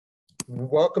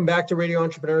Welcome back to Radio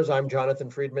Entrepreneurs. I'm Jonathan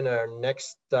Friedman. Our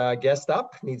next guest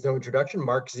up needs no introduction,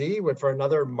 Mark Z, for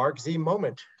another Mark Z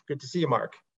moment. Good to see you,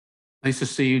 Mark. Nice to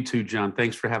see you too, John.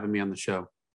 Thanks for having me on the show.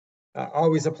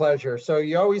 Always a pleasure. So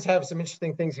you always have some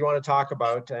interesting things you want to talk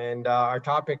about. And our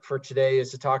topic for today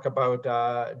is to talk about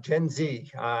Gen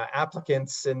Z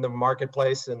applicants in the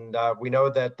marketplace. And we know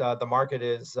that the market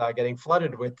is getting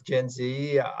flooded with Gen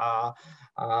Z,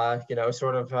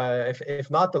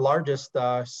 if not the largest,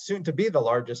 soon to be the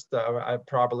largest,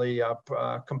 probably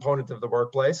component of the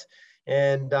workplace.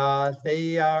 And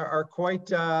they are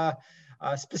quite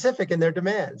specific in their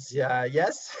demands.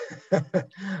 Yes.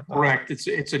 Correct.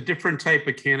 It's a different type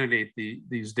of candidate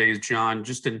these days, John.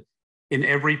 Just in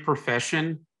every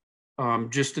profession,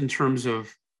 just in terms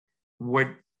of what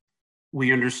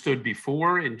we understood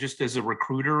before, and just as a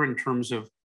recruiter, in terms of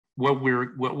what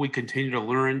we continue to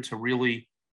learn to really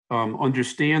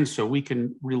understand, so we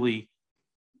can really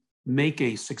make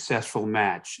a successful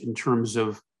match in terms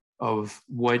of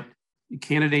what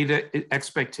candidate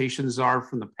expectations are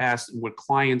from the past and what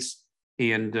clients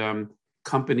and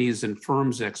companies and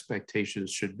firms'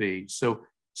 expectations should be. So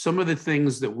some of the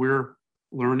things that we're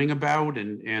learning about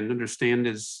and understand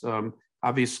is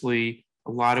obviously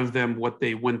a lot of them, what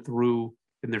they went through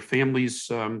and their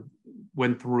families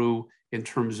went through in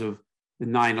terms of the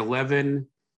 9/11,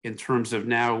 in terms of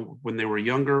now when they were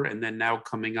younger, and then now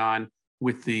coming on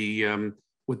with the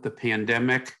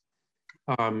pandemic.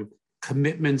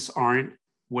 Commitments aren't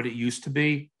what it used to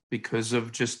be because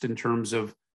of just in terms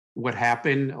of what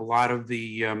happened. A lot of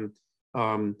the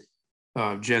Gen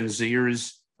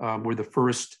Zers were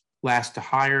the last to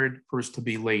hired, first to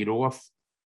be laid off.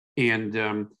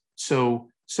 And so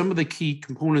some of the key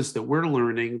components that we're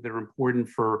learning that are important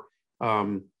for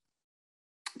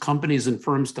companies and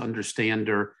firms to understand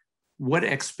are what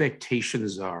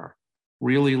expectations are.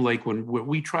 Really, like when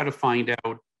we try to find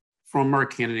out from our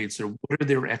candidates are what are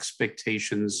their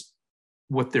expectations,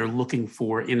 what they're looking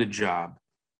for in a job,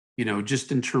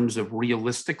 just in terms of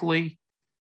realistically,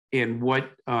 and what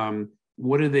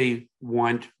do they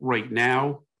want right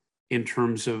now in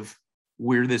terms of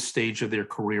where this stage of their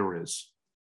career is.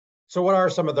 So what are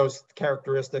some of those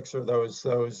characteristics or those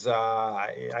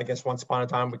I guess once upon a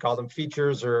time we call them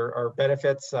features or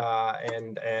benefits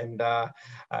and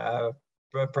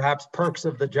perhaps perks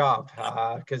of the job,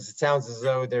 because it sounds as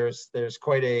though there's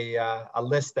quite a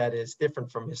list that is different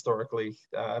from historically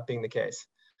being the case.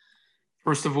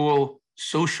 First of all,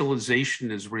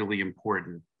 socialization is really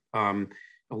important. A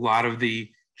lot of the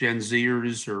Gen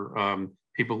Zers or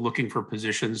people looking for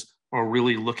positions are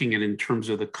really looking at it in terms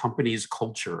of the company's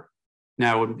culture.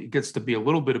 Now, it gets to be a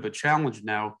little bit of a challenge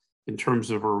now in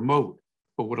terms of a remote,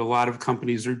 but what a lot of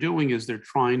companies are doing is they're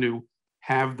trying to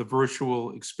have the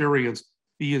virtual experience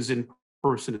be as in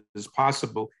person as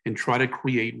possible and try to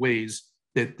create ways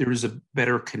that there's a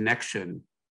better connection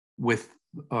with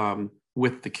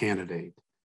the candidate.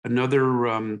 Another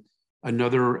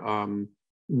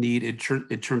need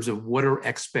in terms of what are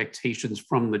expectations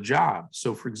from the job.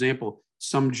 So, for example,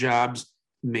 some jobs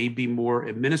may be more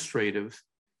administrative,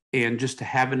 and just to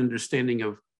have an understanding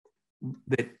of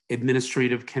that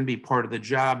administrative can be part of the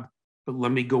job, but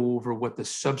let me go over what the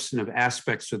substantive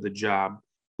aspects of the job,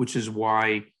 which is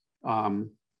why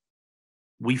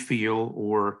we feel,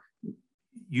 or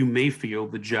you may feel,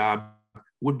 the job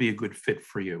would be a good fit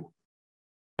for you.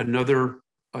 Another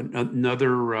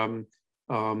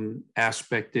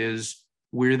aspect is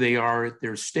where they are at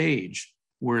their stage,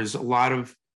 whereas a lot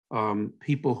of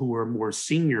people who are more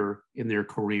senior in their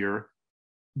career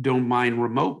don't mind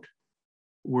remote,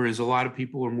 whereas a lot of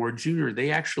people are more junior.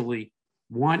 They actually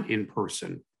want in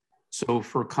person. So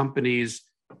for companies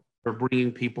are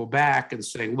bringing people back and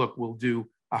saying, look, we'll do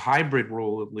a hybrid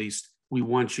role at least. We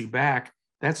want you back.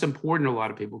 That's important to a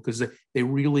lot of people because they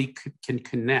really can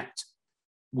connect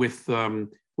with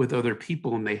other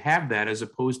people, and they have that as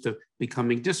opposed to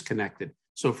becoming disconnected.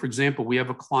 So for example, we have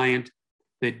a client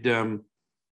that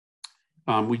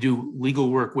we do legal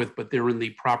work with, but they're in the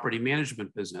property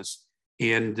management business.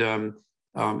 And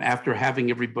after having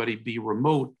everybody be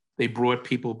remote, they brought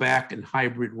people back in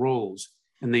hybrid roles,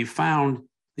 and they found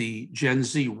the Gen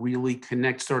Z really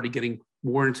started getting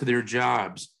more into their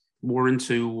jobs, more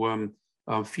into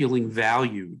feeling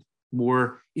valued,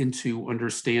 more into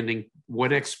understanding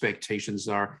what expectations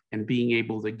are and being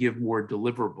able to give more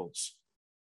deliverables.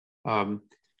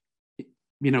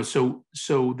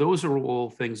 So those are all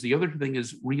things. The other thing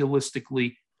is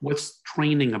realistically, what's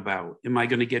training about? Am I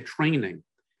going to get training?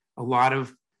 A lot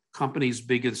of companies,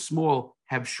 big and small,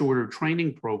 have shorter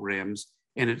training programs,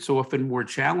 and it's often more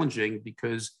challenging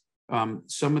because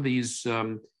some of these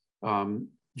Gen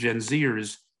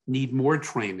Zers need more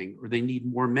training or they need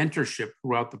more mentorship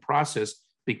throughout the process,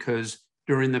 because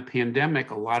during the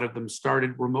pandemic, a lot of them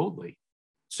started remotely.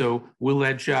 So will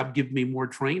that job give me more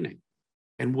training?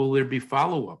 And will there be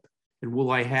follow-up? And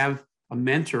will I have a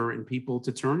mentor and people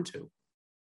to turn to?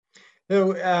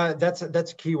 No, that's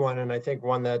a key one, and I think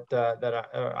one that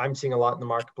I'm seeing a lot in the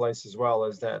marketplace as well,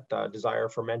 is that desire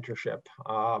for mentorship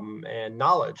and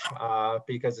knowledge,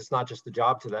 because it's not just the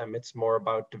job to them; it's more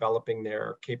about developing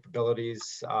their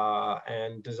capabilities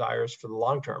and desires for the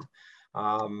long term.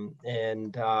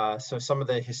 So some of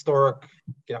the historic,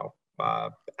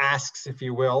 asks, if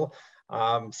you will,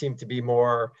 seem to be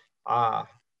more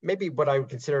maybe what I would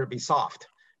consider to be soft.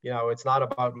 It's not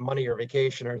about money or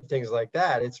vacation or things like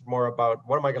that. It's more about,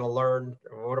 what am I going to learn?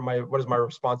 What is my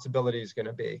responsibilities going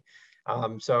to be?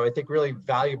 So I think really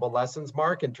valuable lessons,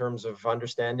 Mark, in terms of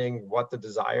understanding what the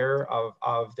desire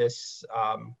of this,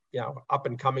 up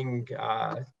and coming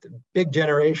big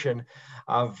generation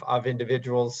of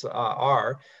individuals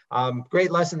are.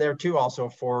 Great lesson there too, also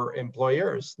for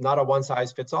employers, not a one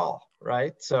size fits all,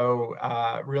 right? So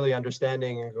really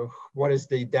understanding what is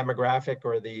the demographic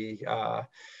or the,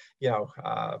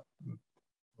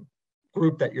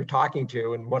 group that you're talking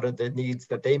to, and what are the needs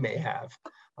that they may have.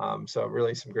 So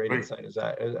really some great insight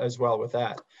as well with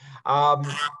that.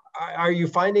 Are you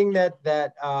finding that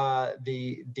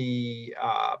the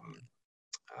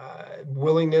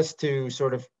willingness to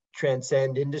sort of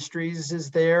transcend industries is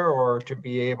there, or to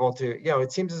be able to,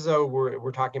 it seems as though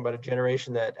we're talking about a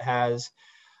generation that has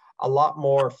a lot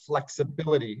more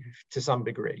flexibility to some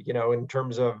degree, in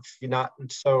terms of, you're not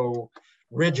so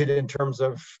rigid in terms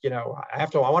of, I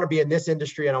want to be in this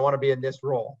industry and I want to be in this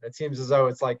role. It seems as though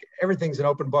it's like everything's an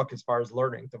open book as far as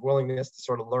learning, the willingness to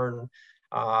sort of learn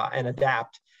and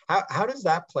adapt. How does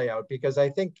that play out? Because I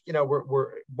think,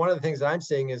 we're one of the things that I'm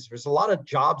seeing is there's a lot of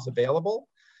jobs available.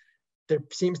 There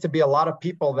seems to be a lot of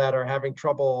people that are having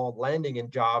trouble landing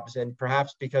in jobs, and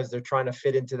perhaps because they're trying to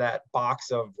fit into that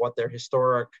box of what their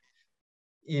historic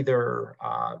either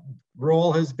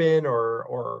role has been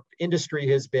or industry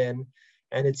has been.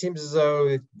 And it seems as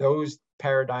though those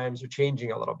paradigms are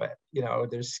changing a little bit.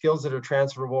 There's skills that are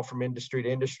transferable from industry to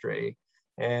industry,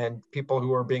 and people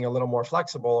who are being a little more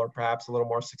flexible or perhaps a little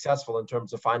more successful in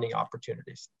terms of finding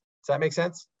opportunities. Does that make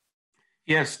sense?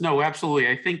 Yes, no, absolutely.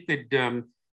 I think that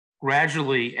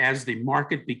gradually, as the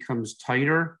market becomes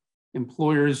tighter,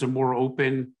 employers are more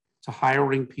open to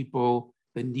hiring people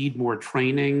that need more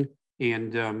training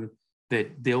and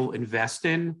that they'll invest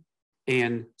in.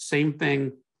 And same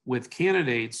thing with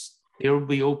candidates, they'll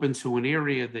be open to an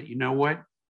area that,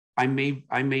 I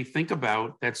may think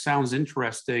about, that sounds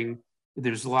interesting.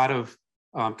 There's a lot of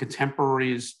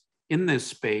contemporaries in this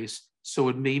space, so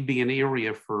it may be an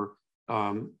area for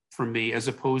me, as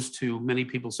opposed to many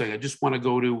people saying, I just want to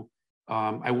go to,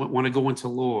 I want to go into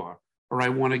law, or I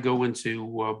want to go into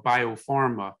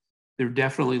biopharma. They're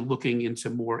definitely looking into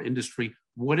more industry.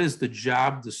 What is the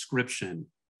job description?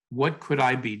 What could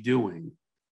I be doing?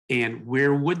 And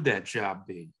where would that job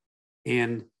be?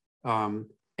 And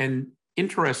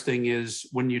interesting is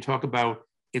when you talk about,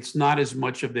 it's not as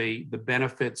much of the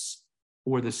benefits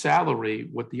or the salary.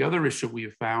 What the other issue we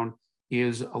have found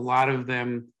is a lot of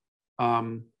them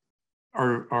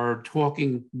are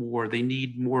talking more. They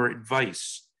need more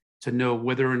advice to know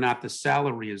whether or not the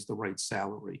salary is the right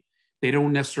salary. They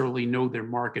don't necessarily know their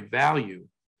market value.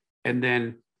 And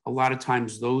then a lot of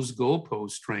times those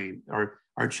goalposts are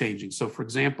changing. So for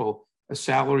example, a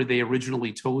salary they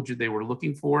originally told you they were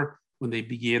looking for when they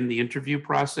began the interview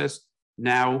process,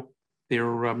 now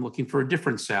they're looking for a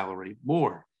different salary,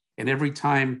 more. And every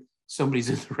time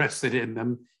somebody's interested in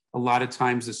them, a lot of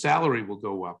times the salary will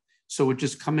go up. So it's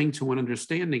just coming to an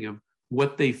understanding of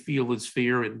what they feel is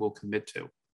fair and will commit to.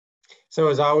 So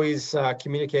as always,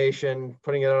 communication,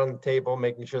 putting it on the table,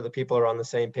 making sure that people are on the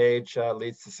same page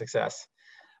leads to success.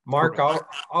 Mark,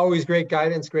 always great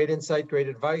guidance, great insight, great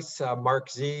advice. Mark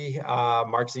Z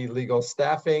Legal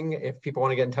Staffing. If people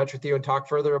want to get in touch with you and talk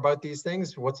further about these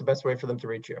things, what's the best way for them to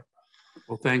reach you?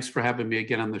 Well, thanks for having me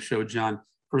again on the show, John.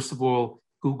 First of all,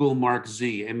 Google Mark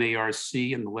Z,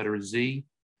 M-A-R-C and the letter Z,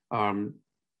 or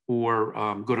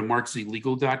go to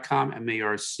markzlegal.com,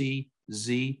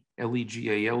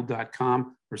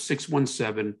 MARCZLEGAL.com, or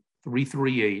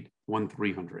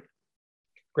 617-338-1300.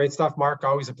 Great stuff, Mark.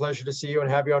 Always a pleasure to see you and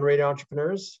have you on Radio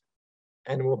Entrepreneurs.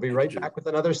 And we'll be right back with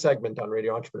another segment on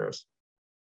Radio Entrepreneurs.